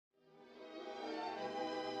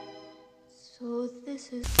So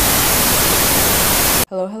this is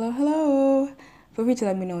hello. Feel free to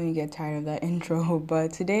let me know when you get tired of that intro,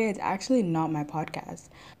 but today it's actually not my podcast.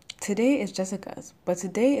 Today is Jessica's, but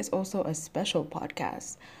today is also a special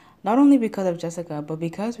podcast. Not only because of Jessica, but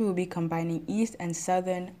because we will be combining East and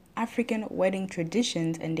Southern African wedding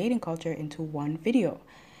traditions and dating culture into one video.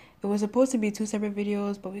 It was supposed to be two separate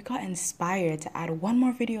videos, but we got inspired to add one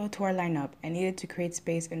more video to our lineup and needed to create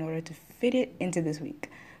space in order to fit it into this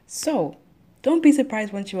week. So, don't be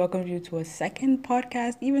surprised when she welcomes you to a second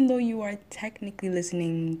podcast, even though you are technically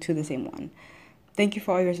listening to the same one. Thank you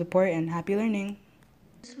for all your support and happy learning.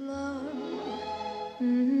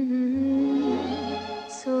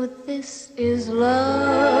 So this is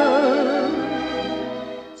love.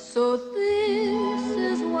 So this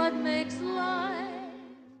is what makes life.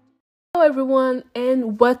 Hello everyone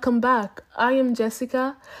and welcome back. I am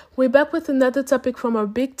Jessica. We're back with another topic from our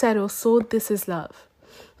big title, So This Is Love.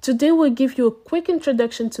 Today we'll give you a quick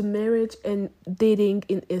introduction to marriage and dating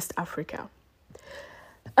in East Africa.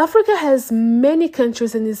 Africa has many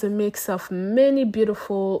countries and is a mix of many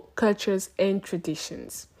beautiful cultures and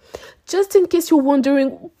traditions. Just in case you're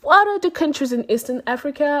wondering, what are the countries in Eastern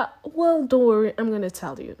Africa? Well, don't worry, I'm going to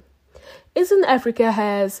tell you. Eastern Africa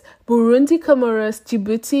has Burundi, Comoros,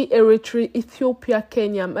 Djibouti, Eritrea, Ethiopia,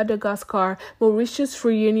 Kenya, Madagascar, Mauritius,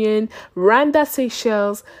 Reunion, Rwanda,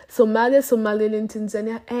 Seychelles, Somalia, Somaliland,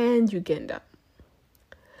 Tanzania, and Uganda.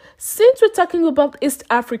 Since we're talking about East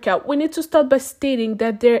Africa, we need to start by stating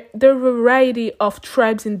that there are a variety of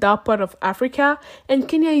tribes in that part of Africa, and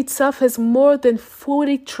Kenya itself has more than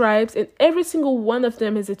 40 tribes, and every single one of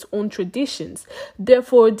them has its own traditions,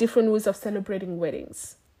 therefore different ways of celebrating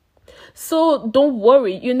weddings. So don't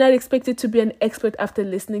worry, you're not expected to be an expert after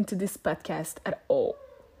listening to this podcast at all.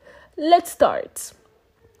 Let's start.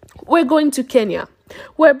 We're going to Kenya,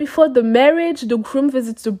 where before the marriage, the groom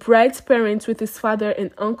visits the bride's parents with his father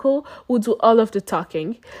and uncle, who do all of the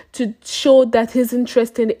talking, to show that he's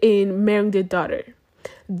interested in marrying their daughter.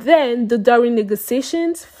 Then the dowry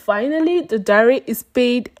negotiations, finally the dowry is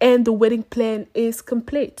paid and the wedding plan is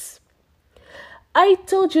complete. I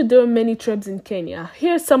told you there are many tribes in Kenya.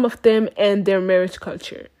 Here are some of them and their marriage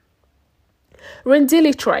culture.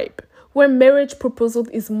 Rendile tribe, where marriage proposal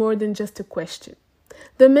is more than just a question.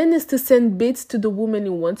 The man is to send beads to the woman he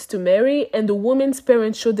wants to marry, and the woman's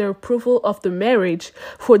parents show their approval of the marriage.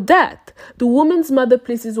 For that, the woman's mother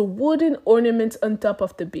places a wooden ornament on top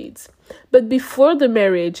of the beads. But before the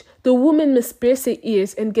marriage, the woman must pierce her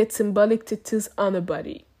ears and get symbolic tattoos on her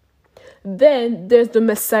body. Then there's the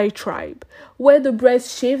Maasai tribe, where the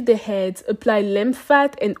brides shave their heads, apply lamb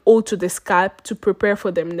fat and oil to the scalp to prepare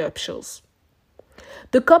for their nuptials.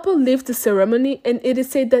 The couple leave the ceremony, and it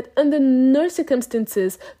is said that under no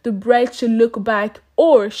circumstances the bride should look back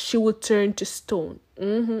or she will turn to stone.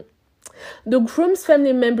 The groom's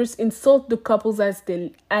family members insult the couples as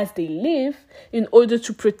they leave in order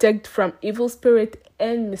to protect from evil spirit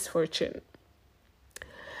and misfortune.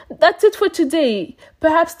 That's it for today.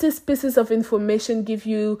 Perhaps these pieces of information give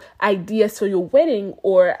you ideas for your wedding,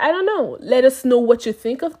 or I don't know. Let us know what you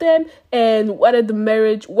think of them and what is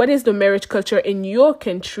the marriage culture in your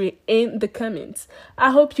country in the comments.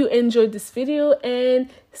 I hope you enjoyed this video and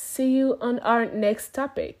see you on our next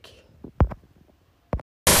topic.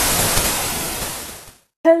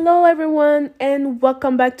 Hello everyone and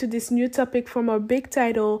welcome back to this new topic from our big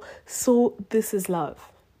title, So This Is Love.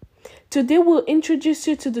 Today we'll introduce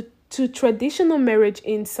you to traditional marriage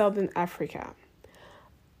in Southern Africa.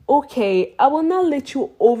 Okay, I will not let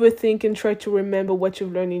you overthink and try to remember what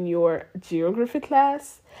you've learned in your geography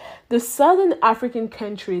class. The Southern African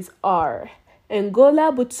countries are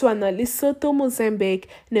Angola, Botswana, Lesotho, Mozambique,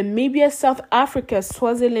 Namibia, South Africa,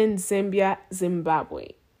 Swaziland, Zambia, Zimbabwe.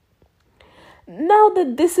 Now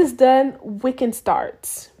that this is done, we can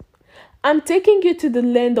start. I'm taking you to the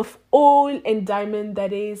land of oil and diamond,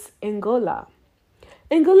 that is Angola.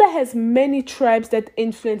 Angola has many tribes that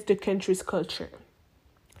influence the country's culture.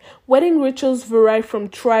 Wedding rituals vary from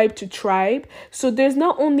tribe to tribe, so there's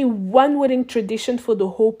not only one wedding tradition for the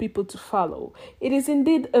whole people to follow. It is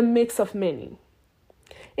indeed a mix of many.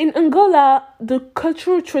 In Angola, the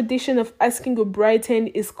cultural tradition of asking a bride's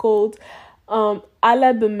hand is called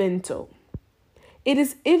alabamento. It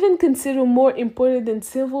is even considered more important than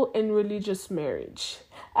civil and religious marriage.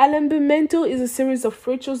 Alabamento is a series of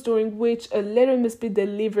rituals during which a letter must be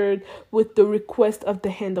delivered with the request of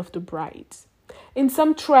the hand of the bride. In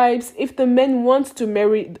some tribes, if the man wants to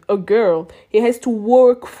marry a girl, he has to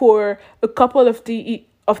work for a couple of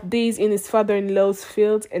days in his father-in-law's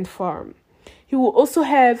fields and farm. He will also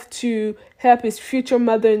have to help his future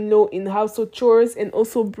mother-in-law in household chores and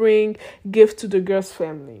also bring gifts to the girl's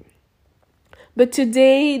family. But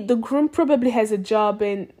today, the groom probably has a job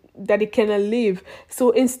and that he cannot leave.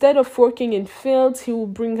 So instead of working in fields, he will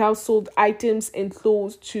bring household items and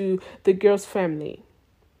clothes to the girl's family.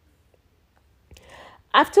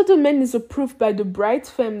 After the man is approved by the bride's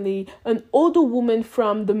family, an older woman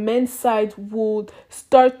from the man's side would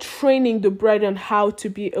start training the bride on how to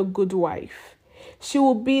be a good wife. She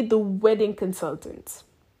will be the wedding consultant.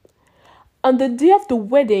 On the day of the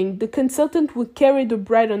wedding, the consultant will carry the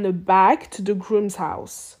bride on the back to the groom's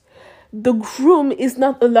house. The groom is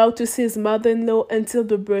not allowed to see his mother-in-law until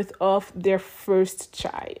the birth of their first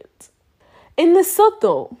child. In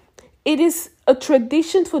Lesotho, it is a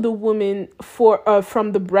tradition for the woman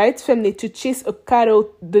from the bride's family to chase a cattle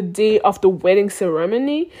the day of the wedding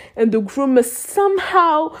ceremony, and the groom must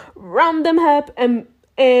somehow round them up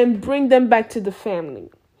and bring them back to the family.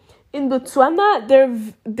 In Botswana,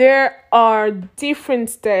 there are different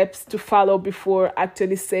steps to follow before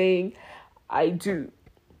actually saying, I do.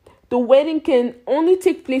 The wedding can only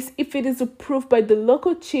take place if it is approved by the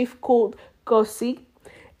local chief called Kosi,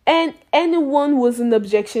 and anyone who has an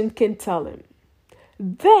objection can tell him.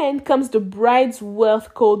 Then comes the bride's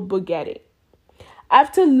wealth called Bogati.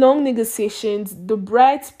 After long negotiations, the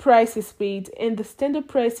bride's price is paid, and the standard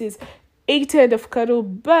price is 8 head of cattle,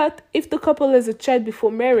 but if the couple has a child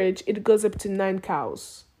before marriage, it goes up to 9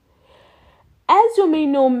 cows. As you may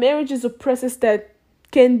know, marriage is a process that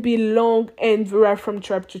can be long and vary from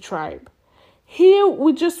tribe to tribe. Here,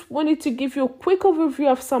 we just wanted to give you a quick overview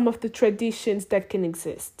of some of the traditions that can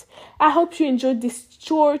exist. I hope you enjoyed this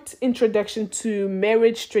short introduction to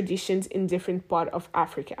marriage traditions in different parts of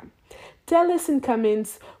Africa. Tell us in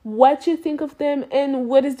comments what you think of them and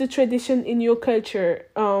what is the tradition in your culture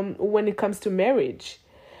when it comes to marriage.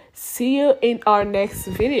 See you in our next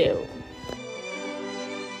video.